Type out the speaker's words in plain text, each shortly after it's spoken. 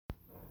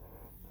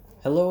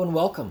Hello and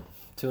welcome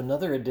to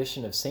another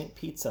edition of St.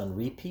 Pete's on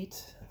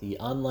Repeat, the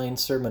online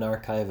sermon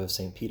archive of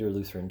St. Peter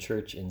Lutheran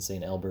Church in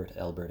St. Albert,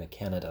 Alberta,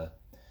 Canada.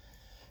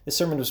 This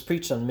sermon was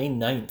preached on May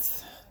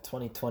 9th,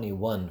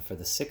 2021 for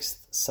the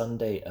sixth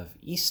Sunday of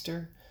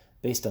Easter,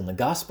 based on the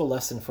gospel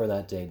lesson for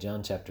that day,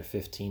 John chapter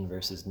 15,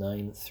 verses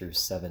 9 through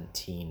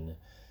 17,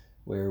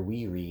 where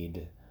we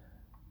read,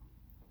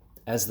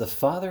 "As the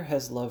Father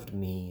has loved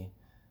me,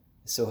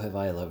 so have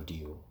I loved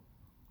you.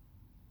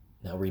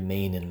 Now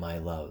remain in my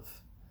love.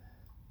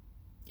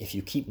 If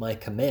you keep my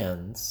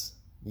commands,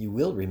 you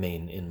will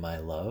remain in my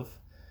love,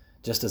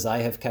 just as I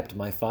have kept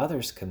my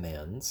Father's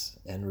commands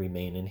and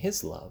remain in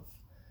his love.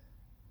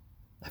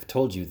 I've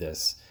told you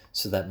this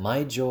so that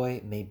my joy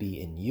may be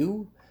in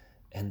you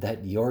and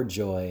that your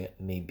joy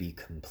may be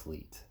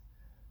complete.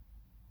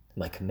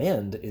 My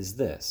command is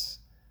this: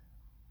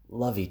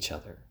 love each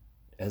other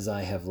as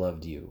I have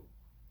loved you.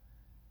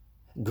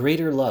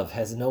 Greater love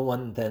has no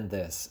one than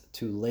this,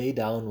 to lay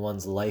down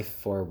one's life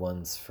for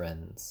one's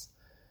friends.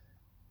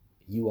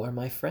 You are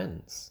my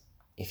friends,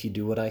 if you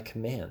do what I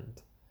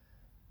command.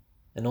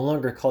 I no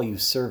longer call you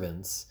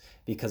servants,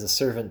 because a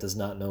servant does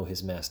not know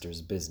his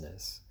master's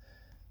business.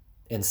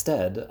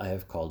 Instead, I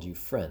have called you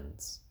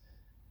friends.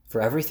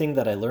 For everything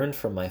that I learned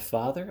from my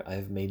Father, I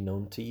have made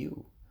known to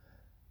you.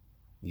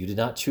 You did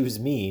not choose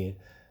me,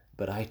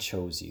 but I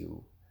chose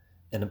you,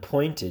 and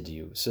appointed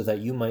you so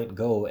that you might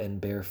go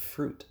and bear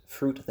fruit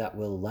that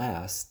will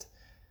last,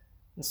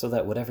 and so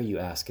that whatever you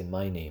ask in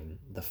my name,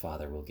 the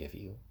Father will give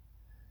you.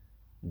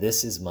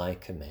 This is my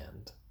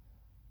command: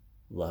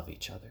 love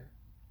each other."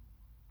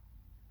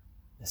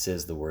 This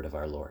is the word of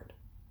our Lord.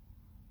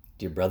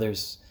 Dear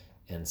brothers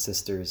and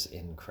sisters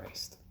in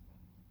Christ.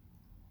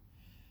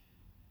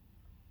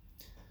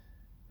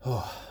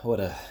 Oh,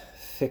 what a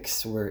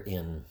fix we're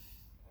in.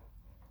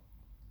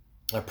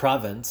 Our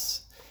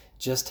province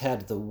just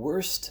had the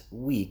worst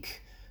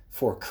week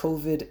for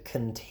COVID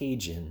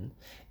contagion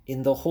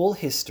in the whole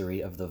history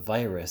of the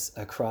virus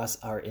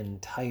across our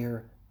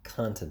entire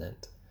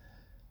continent.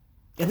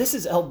 And this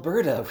is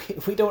Alberta.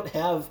 We don't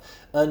have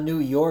a New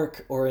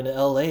York or an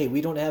LA.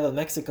 We don't have a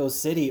Mexico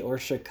City or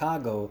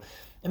Chicago.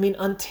 I mean,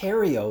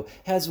 Ontario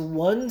has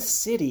one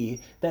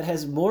city that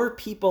has more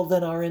people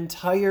than our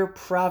entire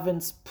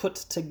province put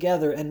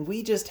together, and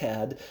we just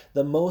had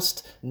the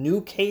most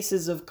new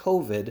cases of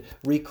COVID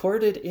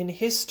recorded in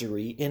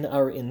history in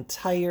our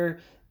entire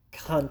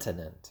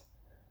continent.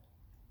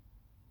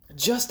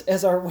 Just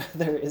as our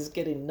weather is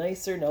getting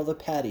nicer, now the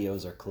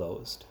patios are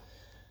closed.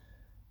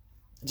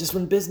 Just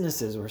when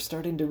businesses were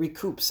starting to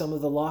recoup some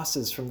of the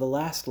losses from the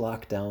last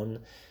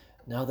lockdown,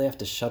 now they have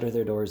to shutter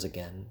their doors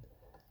again.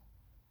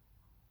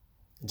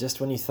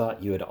 Just when you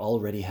thought you had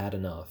already had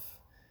enough,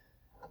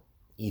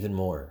 even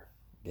more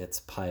gets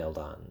piled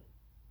on.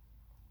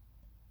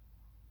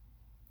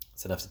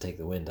 It's enough to take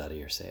the wind out of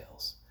your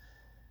sails,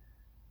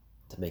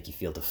 to make you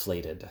feel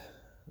deflated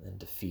and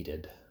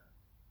defeated.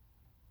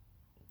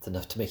 It's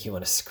enough to make you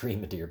want to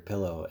scream into your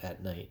pillow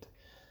at night.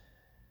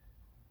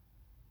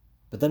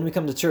 But then we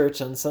come to church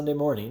on Sunday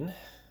morning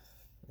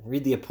and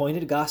read the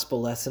appointed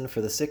gospel lesson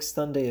for the sixth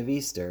Sunday of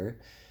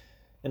Easter,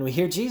 and we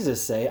hear Jesus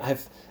say,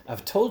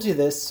 I've told you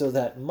this so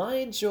that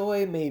my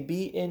joy may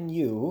be in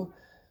you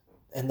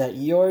and that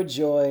your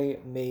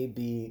joy may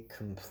be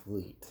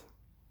complete.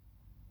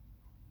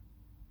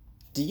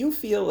 Do you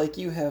feel like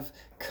you have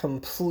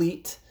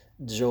complete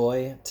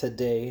joy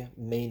today,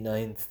 May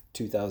 9th,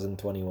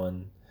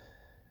 2021?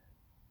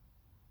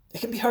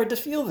 It can be hard to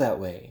feel that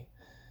way.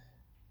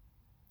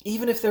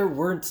 Even if there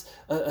weren't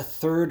a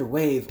third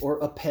wave or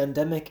a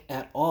pandemic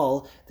at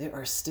all, there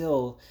are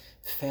still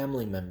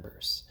family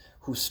members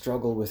who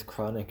struggle with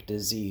chronic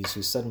disease,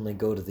 who suddenly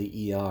go to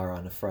the ER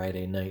on a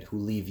Friday night, who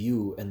leave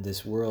you and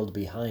this world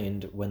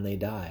behind when they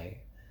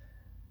die.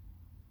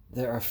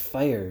 There are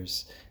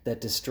fires that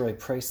destroy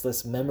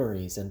priceless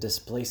memories and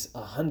displace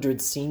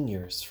 100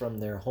 seniors from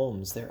their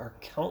homes. There are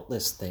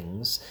countless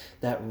things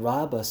that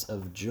rob us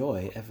of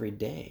joy every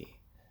day.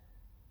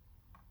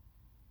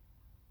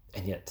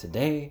 And yet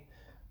today,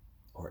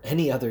 or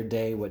any other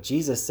day, what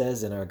Jesus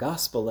says in our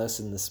gospel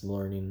lesson this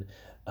morning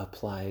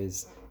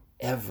applies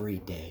every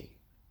day.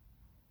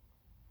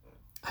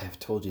 I have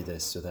told you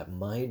this so that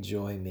my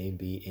joy may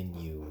be in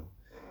you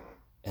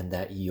and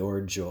that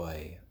your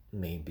joy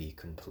may be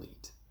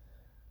complete.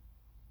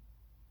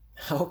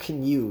 How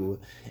can you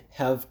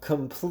have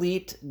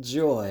complete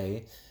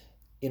joy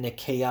in a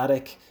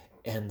chaotic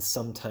and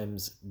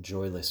sometimes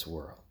joyless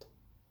world?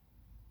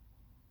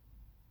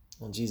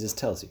 Well, Jesus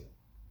tells you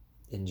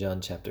in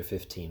John chapter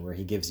 15, where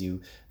he gives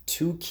you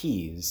two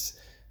keys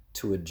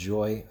to a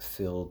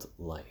joy-filled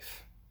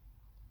life.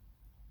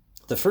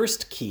 The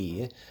first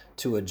key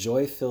to a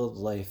joy-filled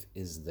life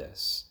is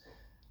this: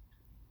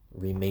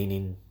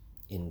 remaining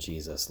in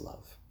Jesus'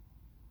 love.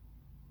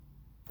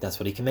 That's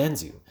what he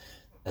commands you.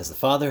 As the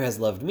Father has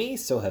loved me,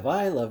 so have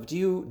I loved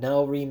you.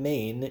 Now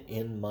remain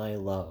in my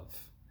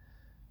love.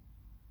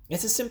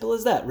 It's as simple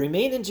as that.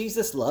 Remain in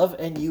Jesus' love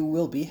and you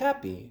will be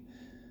happy.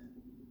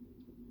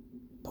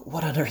 But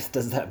what on earth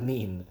does that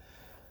mean?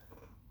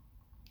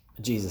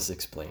 Jesus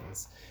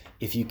explains,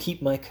 "If you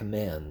keep my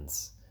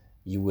commands,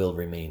 you will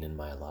remain in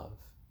my love,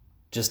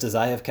 just as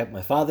I have kept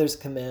my Father's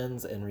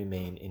commands and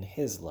remain in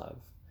his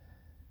love."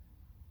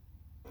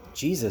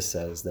 Jesus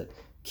says that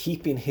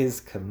keeping his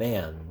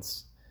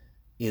commands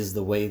is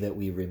the way that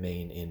we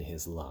remain in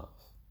his love.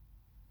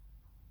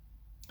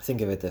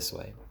 Think of it this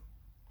way.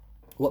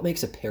 What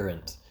makes a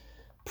parent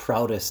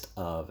proudest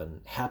of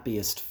and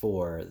happiest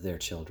for their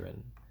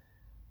children?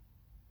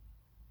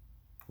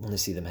 When they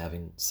see them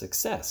having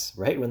success,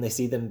 right? When they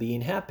see them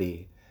being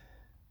happy.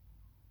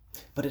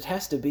 But it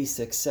has to be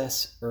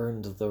success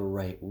earned the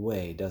right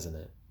way, doesn't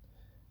it?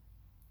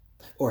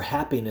 Or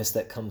happiness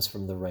that comes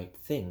from the right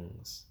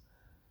things.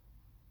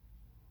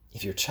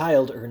 If your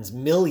child earns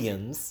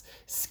millions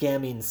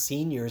scamming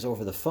seniors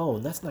over the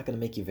phone, that's not going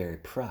to make you very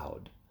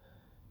proud.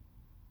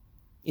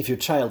 If your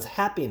child's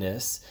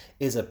happiness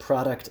is a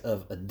product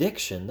of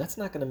addiction, that's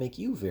not going to make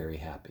you very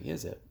happy,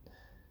 is it?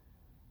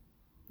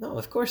 No,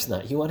 of course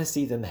not. You want to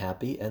see them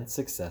happy and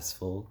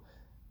successful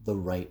the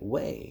right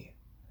way.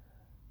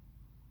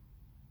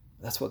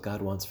 That's what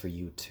God wants for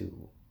you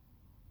too.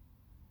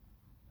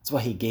 That's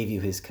why he gave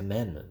you his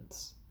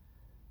commandments.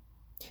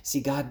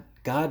 See, God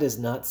is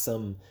not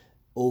some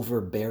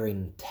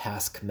overbearing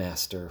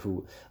taskmaster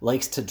who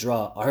likes to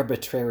draw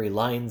arbitrary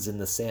lines in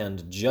the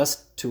sand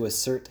just to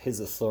assert his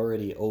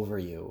authority over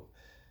you.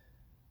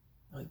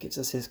 He gives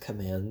us his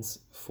commands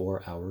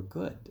for our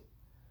good.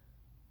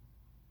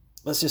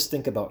 Let's just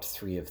think about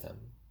 3 of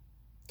them.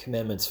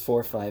 Commandments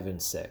 4, 5,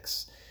 and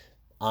 6.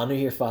 Honor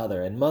your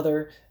father and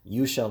mother.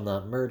 You shall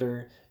not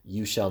murder.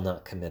 You shall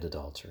not commit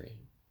adultery.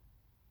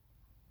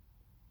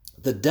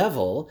 The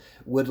devil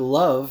would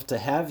love to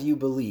have you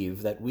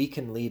believe that we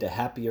can lead a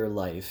happier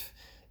life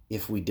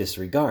if we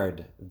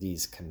disregard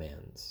these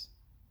commands.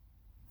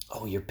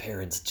 Oh, your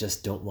parents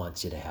just don't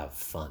want you to have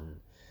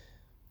fun.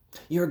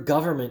 Your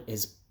government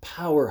is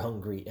power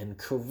hungry and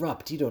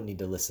corrupt. You don't need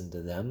to listen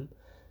to them.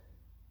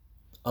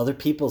 Other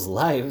people's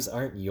lives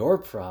aren't your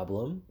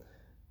problem.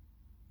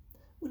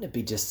 Wouldn't it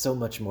be just so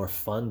much more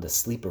fun to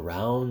sleep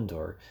around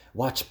or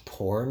watch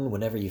porn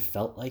whenever you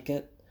felt like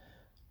it?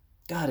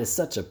 God is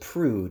such a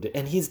prude,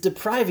 and he's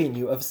depriving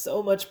you of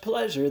so much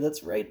pleasure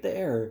that's right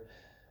there.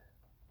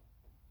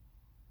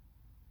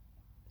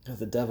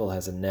 The devil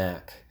has a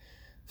knack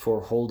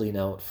for holding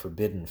out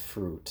forbidden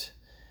fruit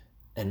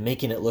and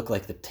making it look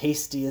like the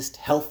tastiest,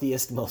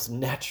 healthiest, most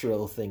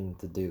natural thing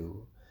to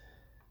do.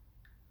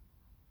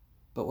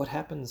 But what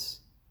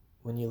happens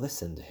when you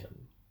listen to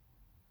him?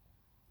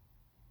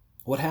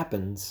 What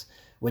happens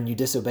when you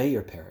disobey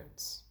your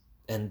parents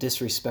and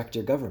disrespect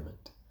your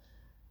government?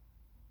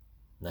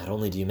 Not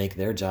only do you make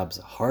their jobs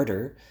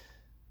harder,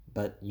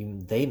 but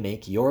they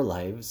make your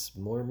lives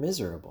more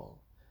miserable.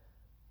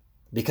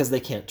 Because they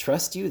can't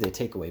trust you, they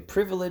take away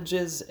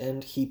privileges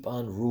and heap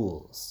on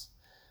rules.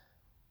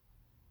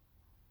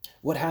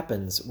 What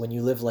happens when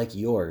you live like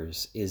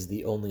yours is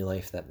the only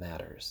life that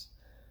matters?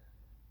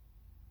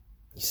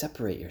 You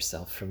separate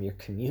yourself from your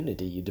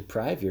community. You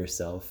deprive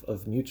yourself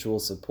of mutual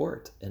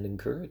support and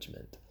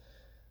encouragement.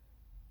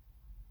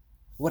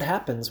 What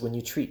happens when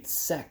you treat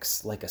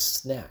sex like a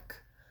snack?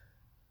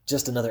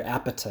 Just another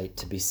appetite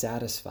to be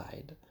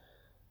satisfied.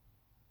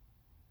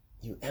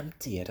 You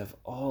empty it of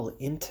all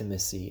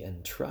intimacy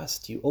and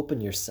trust. You open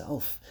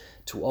yourself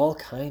to all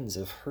kinds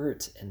of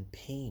hurt and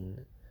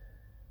pain.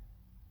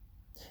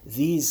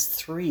 These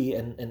 3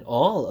 and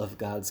all of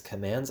God's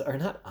commands are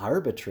not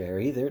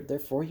arbitrary. They're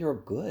for your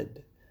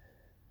good.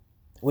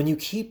 When you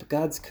keep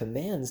God's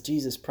commands,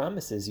 Jesus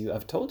promises you,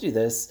 I've told you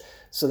this,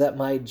 so that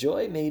my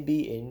joy may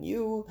be in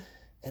you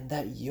and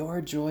that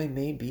your joy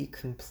may be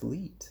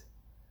complete.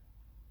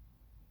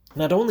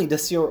 Not only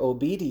does your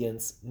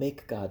obedience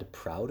make God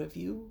proud of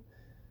you,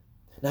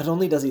 not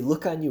only does he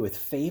look on you with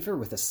favor,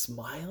 with a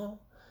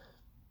smile,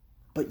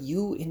 but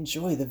you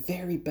enjoy the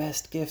very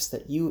best gifts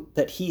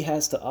that he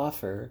has to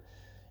offer.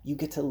 You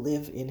get to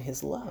live in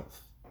his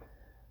love.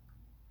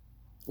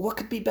 What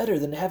could be better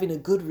than having a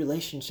good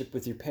relationship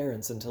with your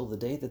parents until the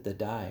day that they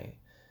die,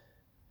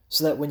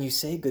 so that when you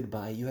say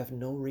goodbye, you have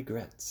no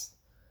regrets?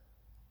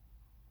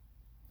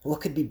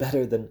 What could be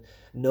better than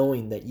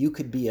knowing that you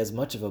could be as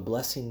much of a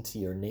blessing to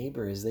your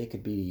neighbor as they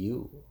could be to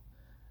you?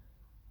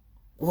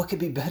 What could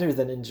be better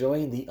than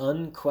enjoying the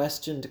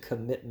unquestioned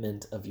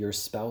commitment of your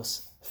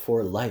spouse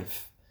for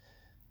life,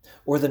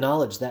 or the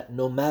knowledge that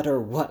no matter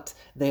what,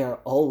 they are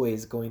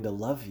always going to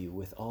love you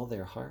with all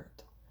their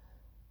heart?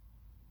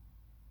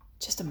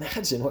 Just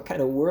imagine what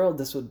kind of world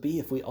this would be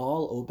if we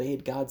all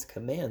obeyed God's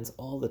commands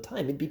all the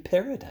time. It'd be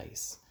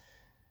paradise.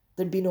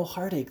 There'd be no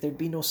heartache. There'd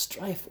be no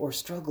strife or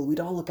struggle. We'd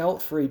all look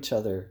out for each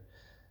other.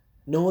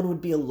 No one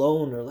would be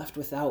alone or left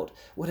without.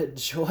 What a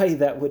joy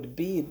that would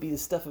be. It'd be the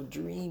stuff of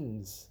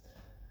dreams.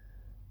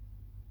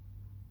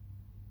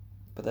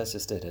 But that's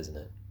just it, isn't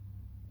it?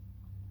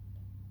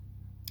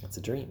 It's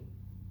a dream.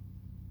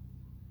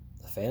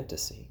 A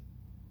fantasy.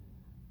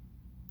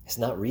 It's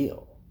not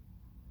real.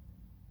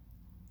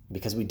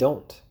 Because we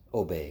don't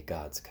obey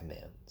God's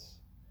commands.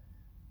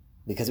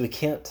 Because we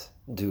can't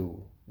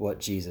do what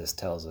Jesus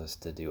tells us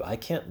to do. I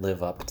can't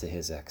live up to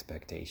his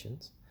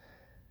expectations.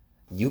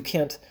 You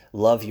can't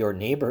love your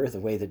neighbor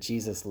the way that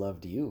Jesus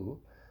loved you.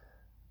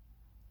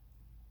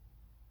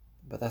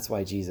 But that's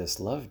why Jesus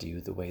loved you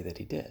the way that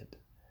he did.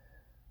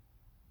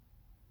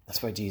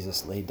 That's why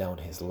Jesus laid down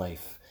his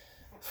life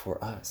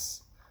for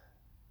us.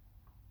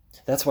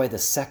 That's why the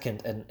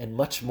second and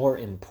much more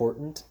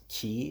important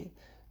key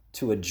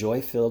to a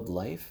joy-filled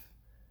life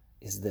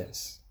is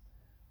this: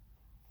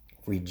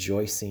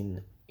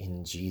 rejoicing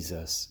in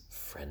Jesus'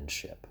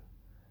 friendship.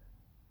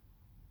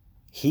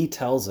 He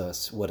tells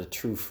us what a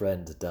true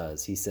friend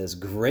does. He says,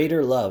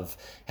 "Greater love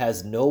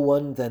has no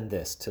one than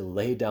this, to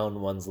lay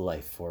down one's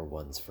life for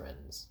one's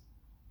friends."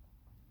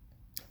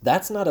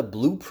 That's not a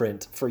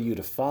blueprint for you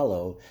to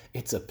follow.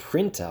 It's a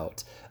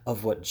printout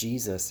of what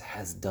Jesus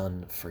has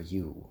done for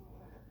you.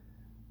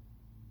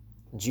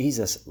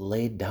 Jesus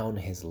laid down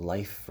his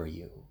life for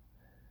you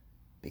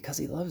because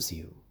he loves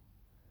you.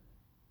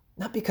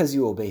 Not because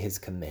you obey his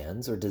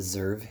commands or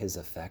deserve his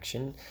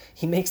affection.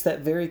 He makes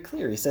that very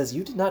clear. He says,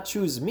 "You did not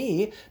choose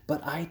me,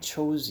 but I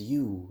chose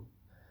you."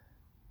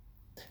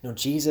 No,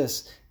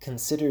 Jesus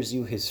considers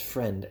you his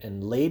friend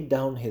and laid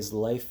down his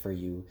life for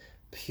you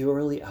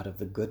purely out of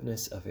the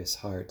goodness of his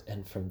heart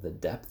and from the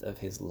depth of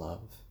his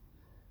love.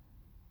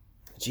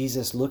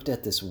 Jesus looked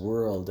at this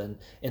world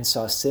and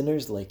saw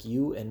sinners like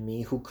you and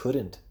me who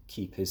couldn't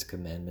keep his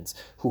commandments,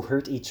 who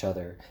hurt each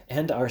other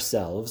and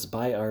ourselves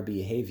by our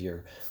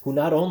behavior, who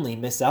not only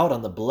miss out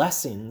on the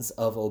blessings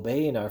of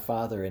obeying our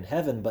Father in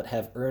heaven, but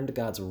have earned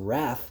God's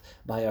wrath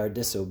by our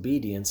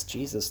disobedience.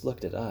 Jesus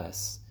looked at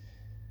us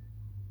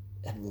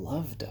and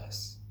loved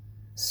us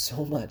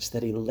so much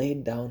that he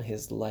laid down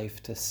his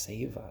life to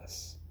save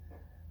us.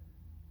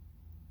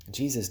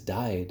 Jesus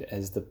died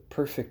as the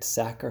perfect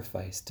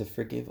sacrifice to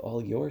forgive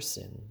all your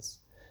sins.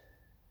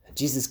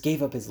 Jesus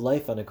gave up his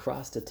life on a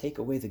cross to take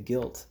away the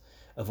guilt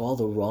of all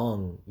the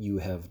wrong you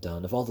have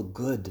done, of all the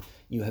good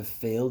you have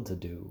failed to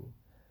do.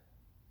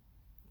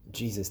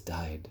 Jesus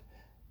died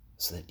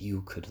so that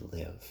you could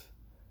live,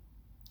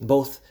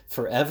 both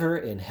forever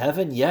in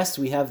heaven. Yes,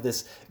 we have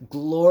this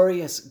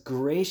glorious,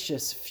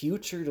 gracious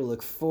future to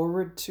look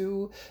forward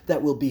to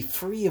that will be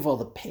free of all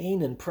the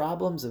pain and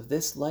problems of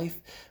this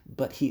life,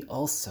 but he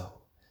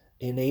also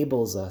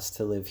enables us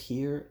to live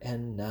here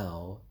and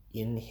now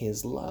in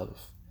his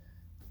love,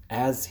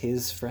 as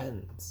his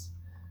friends.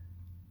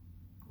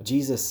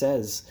 Jesus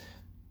says,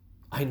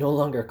 "I no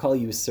longer call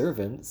you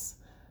servants,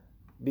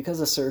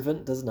 because a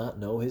servant does not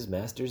know his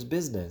master's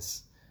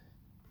business.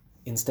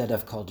 Instead,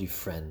 I've called you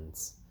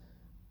friends.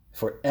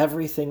 For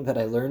everything that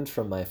I learned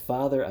from my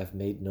Father, I've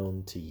made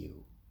known to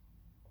you."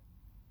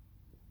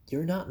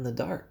 You're not in the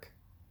dark.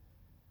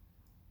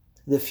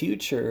 The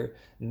future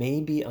may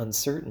be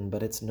uncertain,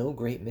 but it's no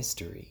great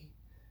mystery.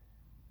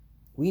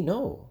 We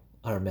know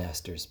our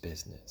master's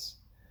business.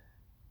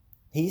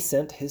 He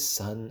sent his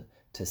Son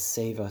to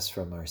save us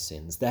from our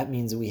sins. That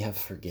means we have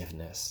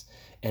forgiveness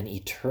and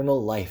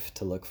eternal life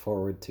to look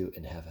forward to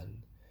in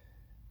heaven.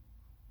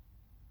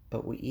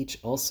 But we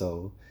each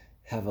also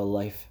have a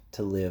life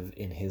to live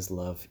in his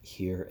love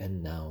here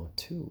and now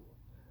too.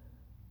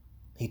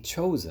 He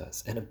chose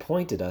us and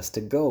appointed us to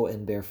go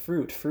and bear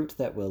fruit, fruit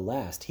that will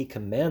last. He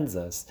commands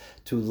us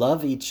to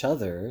love each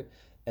other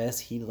as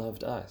he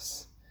loved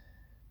us.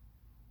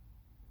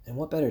 And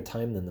what better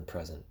time than the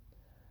present?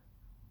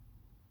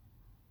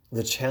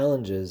 The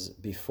challenges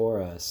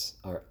before us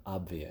are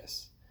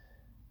obvious.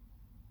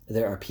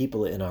 There are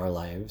people in our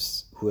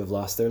lives who have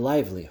lost their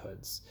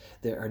livelihoods.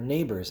 There are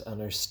neighbors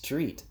on our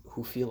street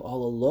who feel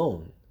all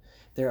alone.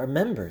 There are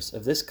members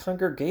of this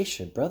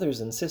congregation, brothers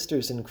and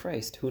sisters in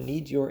Christ, who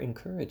need your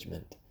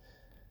encouragement.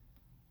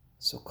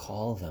 So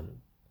call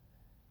them,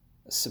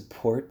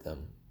 support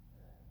them,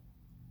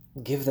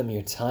 give them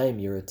your time,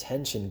 your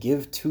attention,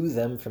 give to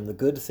them from the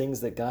good things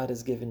that God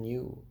has given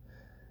you.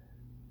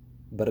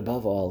 But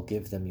above all,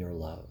 give them your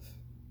love.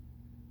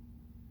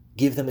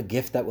 Give them a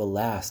gift that will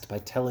last by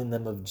telling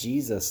them of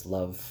Jesus'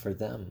 love for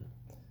them.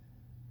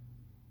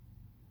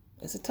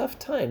 It's a tough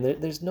time.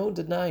 There's no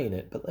denying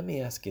it, but let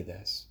me ask you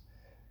this.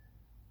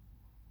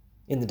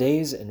 In the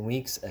days and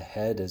weeks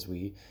ahead, as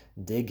we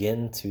dig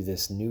into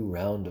this new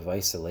round of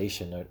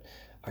isolation,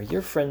 are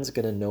your friends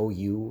going to know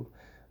you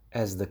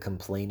as the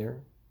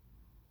complainer,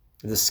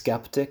 the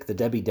skeptic, the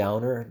Debbie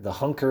Downer, the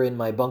hunker in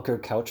my bunker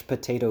couch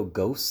potato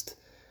ghost?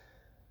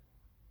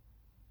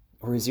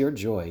 Or is your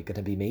joy going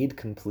to be made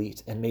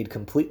complete and made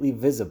completely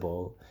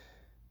visible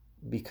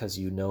because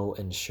you know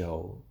and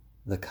show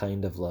the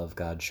kind of love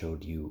God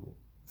showed you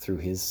through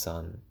his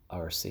Son,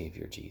 our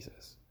Savior,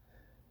 Jesus?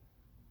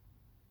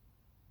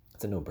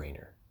 It's a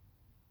no-brainer.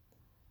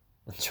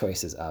 The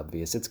choice is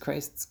obvious. It's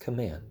Christ's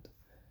command.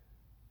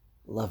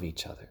 Love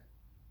each other.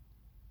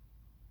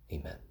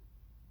 Amen.